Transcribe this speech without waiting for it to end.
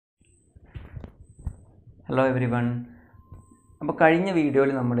Hello everyone. അപ്പോൾ കഴിഞ്ഞ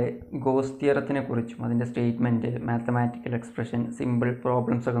വീഡിയോയിൽ നമ്മൾ ഗോസ് തിയറത്തിനെ കുറിച്ചും അതിൻ്റെ statement, mathematical expression, simple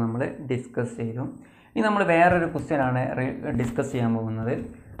problems ഒക്കെ നമ്മൾ ഡിസ്കസ് ചെയ്തു. ഇനി നമ്മൾ വേറൊരു ക്വസ്റ്റ്യനാണ് ഡിസ്കസ് ചെയ്യാൻ പോകുന്നത്.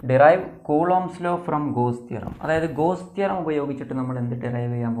 Derive coulombs law from goes theorem. അതായത് ഗോസ് തിയറം ഉപയോഗിച്ചിട്ട് നമ്മൾ എന്ത്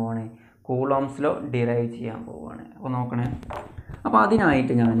ഡിറൈവ് ചെയ്യാൻ പോവുകയാണ്? കൂളോംസ് ലോ ഡിറൈവ് ചെയ്യാൻ പോവുകയാണ്. അപ്പോൾ നോക്കണേ. അപ്പോൾ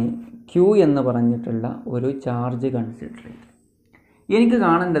അതിനായിട്ട് ഞാൻ Q എന്ന് പറഞ്ഞിട്ടുള്ള ഒരു ചാർജ് കൺസിഡർ ചെയ്തു. എനിക്ക്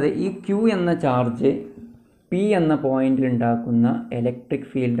കാണേണ്ടത് ഈ Q എന്ന ചാർജ് P എന്ന പോയിന്റിൽ ഉണ്ടാക്കുന്ന ഇലക്ട്രിക്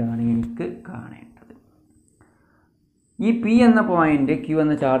ഫീൽഡാണ് എനിക്ക് കാണേണ്ടത്. ഈ P എന്ന പോയിന്റ് Q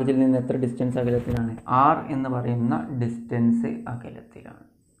എന്ന ചാർജിൽ നിന്ന് എത്ര ഡിസ്റ്റൻസ് അകലത്തിലാണ്? R എന്ന് പറയുന്ന ഡിസ്റ്റൻസ് അകലത്തിലാണ്.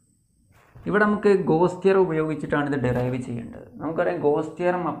 ഇവിടെ നമുക്ക് ഗോസ് തിയറം ഉപയോഗിച്ചിട്ടാണ് ഇത് ഡിറൈവ് ചെയ്യേണ്ടത്. നമുക്കറിയാം ഗോസ്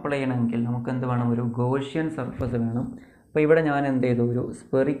തിയറം അപ്ലൈ ചെയ്യണമെങ്കിൽ നമുക്ക് എന്ത് വേണം? ഒരു ഗോഷ്യൻ സർഫസ് വേണം. അപ്പോൾ ഇവിടെ ഞാൻ എന്ത് ചെയ്തു? ഒരു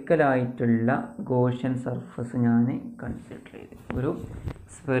സ്പെറിക്കലായിട്ടുള്ള ഗോഷ്യൻ സർഫസ് ഞാൻ കൺസിഡർ ചെയ്തു. ഒരു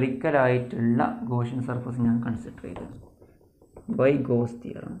സ്പെറിക്കലായിട്ടുള്ള ഗോഷ്യൻ സർഫസ് ഞാൻ കൺസിഡർ ചെയ്തു ബൈ ഗോസ്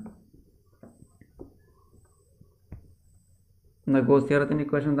തിയറം. എന്താ ഗോസ് തിയറത്തിൻ്റെ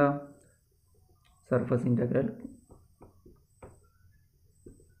ഇക്വേഷൻ? എന്താ? സർഫസ് ഇൻ്റഗ്രൽ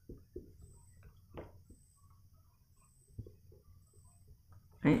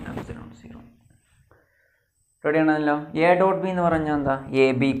റെഡി ആണല്ലോ. എ ഡോട്ട് ബി എന്ന് പറഞ്ഞാൽ എന്താ? A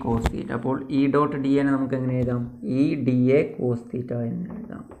B cos theta. അപ്പോൾ ഇ ഡോട്ട് ഡി എനെ നമുക്ക് എങ്ങനെ എഴുതാം? E D A cos theta എന്ന്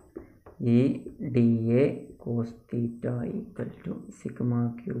എഴുതാം. E D A cos theta equal to sigma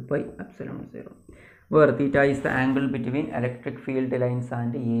Q by epsilon 0 where theta is the angle between electric field lines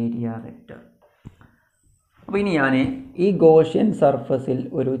and area vector. അപ്പോൾ ഇനി ഞാൻ ഈ ഗോഷ്യൻ സർഫസിൽ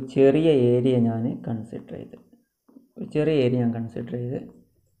ഒരു ചെറിയ ഏരിയ ഞാൻ കൺസിഡർ ചെയ്ത്, ഒരു ചെറിയ ഏരിയ ഞാൻ കൺസിഡർ ചെയ്ത്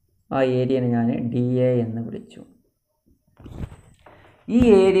ആ ഏരിയനെ ഞാൻ ഡി എ എന്ന് വിളിച്ചു. ഈ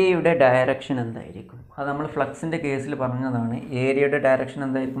ഏരിയയുടെ ഡയറക്ഷൻ എന്തായിരിക്കും? അത് നമ്മൾ ഫ്ലക്സിൻ്റെ കേസിൽ പറഞ്ഞതാണ്. ഏരിയയുടെ ഡയറക്ഷൻ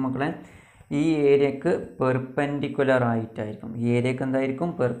എന്തായിരിക്കും മക്കളെ? ഈ ഏരിയക്ക് പെർപെൻഡിക്കുലർ ആയിട്ടായിരിക്കും. ഈ ഏരിയക്ക്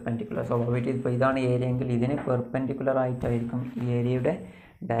എന്തായിരിക്കും? പെർപെൻഡിക്കുലർ. സ്വാഭാവികമായിട്ട് ഇപ്പോൾ ഇതാണ് ഏരിയ എങ്കിൽ ഇതിന് പെർപെൻഡിക്കുലർ ആയിട്ടായിരിക്കും ഈ ഏരിയയുടെ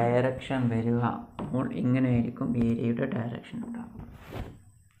ഡയറക്ഷൻ വരിക. അപ്പോൾ ഇങ്ങനെയായിരിക്കും ഏരിയയുടെ ഡയറക്ഷൻ ഉണ്ടാകും.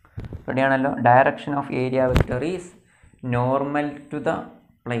 റെഡിയാണല്ലോ. Direction of area vector is normal to the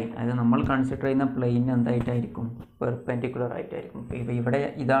plain. അതായത് നമ്മൾ കൺസിഡർ ചെയ്യുന്ന പ്ലെയിൻ എന്തായിട്ടായിരിക്കും? പെർപെൻഡിക്കുലർ ആയിട്ടായിരിക്കും. ഇപ്പോൾ ഇവിടെ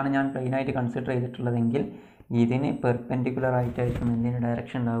ഇതാണ് ഞാൻ പ്ലെയിനായിട്ട് കൺസിഡർ ചെയ്തിട്ടുള്ളതെങ്കിൽ ഇതിന് പെർപെൻഡിക്കുലർ ആയിട്ടായിരിക്കും എന്തിന്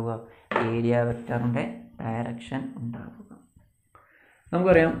ഡയറക്ഷൻ ഉണ്ടാവുക? ഏരിയ വെക്റ്ററിൻ്റെ ഡയറക്ഷൻ ഉണ്ടാവുക.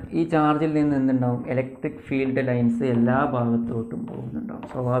 നമുക്കറിയാം ഈ ചാർജിൽ നിന്ന് എന്തുണ്ടാവും? ഇലക്ട്രിക് ഫീൽഡ് ലൈൻസ് എല്ലാ ഭാഗത്തോട്ടും പോകുന്നുണ്ടാവും.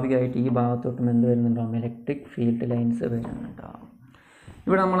 സ്വാഭാവികമായിട്ട് ഈ ഭാഗത്തോട്ടും എന്ത് വരുന്നുണ്ടാവും? Electric field lines വരുന്നുണ്ടാവും.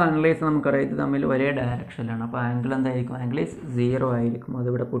 ഇവിടെ നമ്മൾ അനലൈസ് നമുക്കറിയാം ഇത് തമ്മിൽ ഒരേ ഡയറക്ഷനിലാണ്. അപ്പോൾ ആംഗിൾ എന്തായിരിക്കും? ആംഗിൾ ഈസ് 0 ആയിരിക്കും.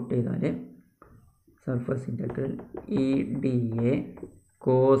 അതിവിടെ പുട്ട് ചെയ്താൽ surface integral E D A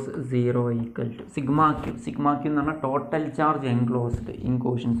cos 0 equal to sigma Q. Sigma Q എന്ന് പറഞ്ഞാൽ total charge enclosed in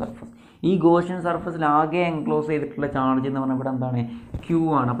Gaussian surface. ഈ ഗോഷ്യൻ സർഫസിൽ ആകെ എൻക്ലോസ് ചെയ്തിട്ടുള്ള ചാർജ് എന്ന് പറഞ്ഞാൽ ഇവിടെ എന്താണ്? ക്യൂ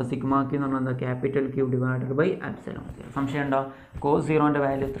ആണ്. അപ്പോൾ സിഗ്മ ക്യൂ എന്ന് പറഞ്ഞാൽ എന്താ? Capital Q divided by epsilon 0. സംശയം ഉണ്ടോ? കോസ് 0ൻ്റെ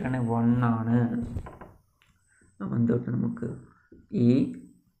വാല്യൂ എത്രയാണ്? 1 ആണ്. അപ്പോൾ എന്തൊട്ട് നമുക്ക് E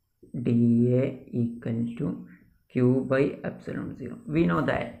dA equal to Q by epsilon 0. We know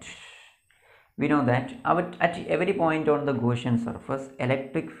that at every point on the Gaussian surface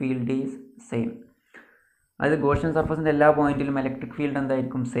electric field is same. അത് ഗോഷ്യൻ സർഫസിൻ്റെ എല്ലാ പോയിന്റിലും ഇലക്ട്രിക് ഫീൽഡ്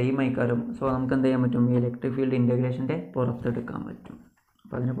എന്തായിരിക്കും? സെയിം ആയിക്കാരും. സോ നമുക്ക് എന്ത് ചെയ്യാൻ പറ്റും? ഈ ഇലക്ട്രിക് ഫീൽഡ് ഇൻ്റഗ്രേഷൻ്റെ പുറത്തെടുക്കാൻ പറ്റും.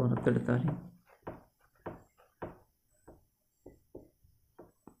 അപ്പോൾ അതിനെ പുറത്തെടുത്താൽ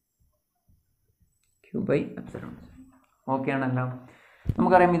Q by epsilon 0. ഓക്കെ ആണല്ലോ.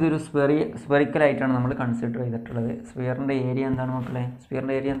 നമുക്കറിയാം ഇതൊരു സ്പെറിക്കലായിട്ടാണ് നമ്മൾ കൺസിഡർ ചെയ്തിട്ടുള്ളത്. സ്പിയറിൻ്റെ ഏരിയ എന്താണ് മക്കളെ?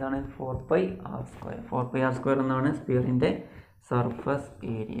 സ്പിയറിൻ്റെ ഏരിയ എന്താണ്? 4πr². 4πr² എന്നാണ് സ്പിയറിൻ്റെ സർഫസ്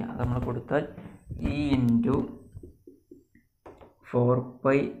ഏരിയ. അത് നമ്മൾ കൊടുത്താൽ E into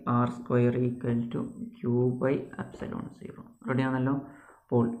 4πr² equal to Q by epsilon 0. റെഡിയാണല്ലോ.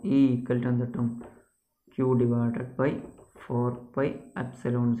 അപ്പോൾ E equal to എന്തിട്ടും? Q divided by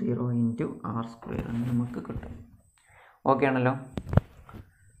 4πε0 into r² എന്ന് നമുക്ക് കിട്ടും. ഓക്കെ ആണല്ലോ.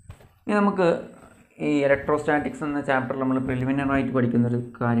 ഇനി നമുക്ക് ഈ ഇലക്ട്രോസ്റ്റാറ്റിക്സ് എന്ന ചാപ്റ്ററിൽ നമ്മൾ പ്രിലിമിനറി ആയിട്ട് പഠിക്കുന്നൊരു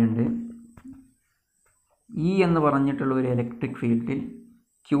കാര്യമുണ്ട്. E എന്ന് പറഞ്ഞിട്ടുള്ള ഒരു ഇലക്ട്രിക് ഫീൽഡിൽ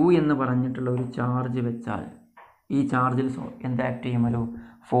Q എന്ന് പറഞ്ഞിട്ടുള്ള ഒരു ചാർജ് വെച്ചാൽ ഈ ചാർജിൽ എന്ത് ആക്ട് ചെയ്യുമല്ലോ?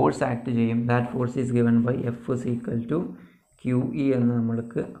 ഫോഴ്സ് ആക്ട് ചെയ്യും. That force is given by F is equal to QE എന്ന്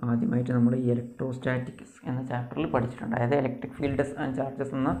നമ്മൾക്ക് ആദ്യമായിട്ട് നമ്മൾ ഈ ഇലക്ട്രോസ്റ്റാറ്റിക്സ് എന്ന ചാപ്റ്ററിൽ പഠിച്ചിട്ടുണ്ട്. അതായത് ഇലക്ട്രിക് ഫീൽഡ്സ് ആൻഡ്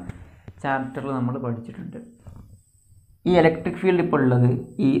ചാർജസ് എന്ന ചാപ്റ്ററിൽ നമ്മൾ പഠിച്ചിട്ടുണ്ട്. ഈ ഇലക്ട്രിക് ഫീൽഡ് ഇപ്പോൾ ഉള്ളത്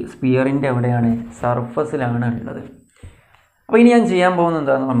ഈ സ്പിയറിൻ്റെ എവിടെയാണ്? സർഫസിലാണ് ഉള്ളത്. അപ്പോൾ ഇനി ഞാൻ ചെയ്യാൻ പോകുന്നത്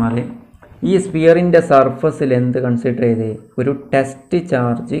എന്താണെന്ന് പറഞ്ഞാൽ ഈ സ്പിയറിൻ്റെ സർഫസിൽ എന്ത് കൺസിഡർ ചെയ്ത് ഒരു ടെസ്റ്റ്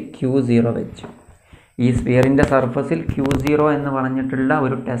ചാർജ് Q0 വെച്ചു. ഈ സ്ഫിയറിൻ്റെ സർഫസിൽ Q0 എന്ന് പറഞ്ഞിട്ടുള്ള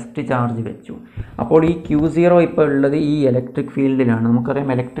ഒരു ടെസ്റ്റ് ചാർജ് വെച്ചു. അപ്പോൾ ഈ Q0 ഇപ്പോൾ ഉള്ളത് ഈ ഇലക്ട്രിക് ഫീൽഡിലാണ്.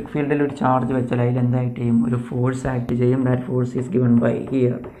 നമുക്കറിയാം ഇലക്ട്രിക് ഫീൽഡിൽ ഒരു ചാർജ് വെച്ചാൽ അതിൽ എന്തായിട്ട് ചെയ്യും, ഒരു ഫോഴ്സ് ആക്ട് ചെയ്യും. That force is given by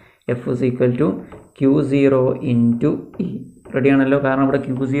here F is equal to Q0 into E. റെഡിയാണല്ലോ, കാരണം ഇവിടെ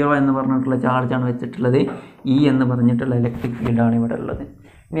Q0 എന്ന് പറഞ്ഞിട്ടുള്ള ചാർജാണ് വെച്ചിട്ടുള്ളത്. E എന്ന് പറഞ്ഞിട്ടുള്ള ഇലക്ട്രിക് ഫീൽഡാണ് ഇവിടെ ഉള്ളത്.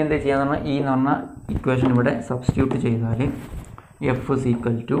 ഇനി എന്താ ചെയ്യാന്ന് പറഞ്ഞാൽ ഈ എന്ന് പറഞ്ഞ ഇക്വേഷൻ ഇവിടെ സബ്സ്റ്റിറ്റ്യൂട്ട് ചെയ്താൽ F is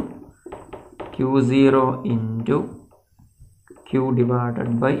equal to Q0 into Q divided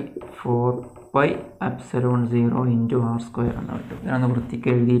by 4 pi epsilon 0 into R square എന്ന് കിട്ടും. ഇതാണ് വൃത്തിക്ക്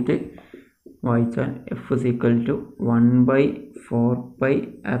എഴുതിയിട്ട് വായിച്ചാൽ F is equal to 1 by 4 pi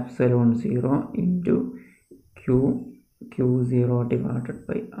epsilon 0 into Q0 divided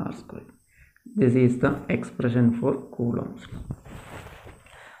by R square. This is the expression for Coulomb's law.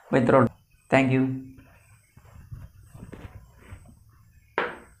 Thank you.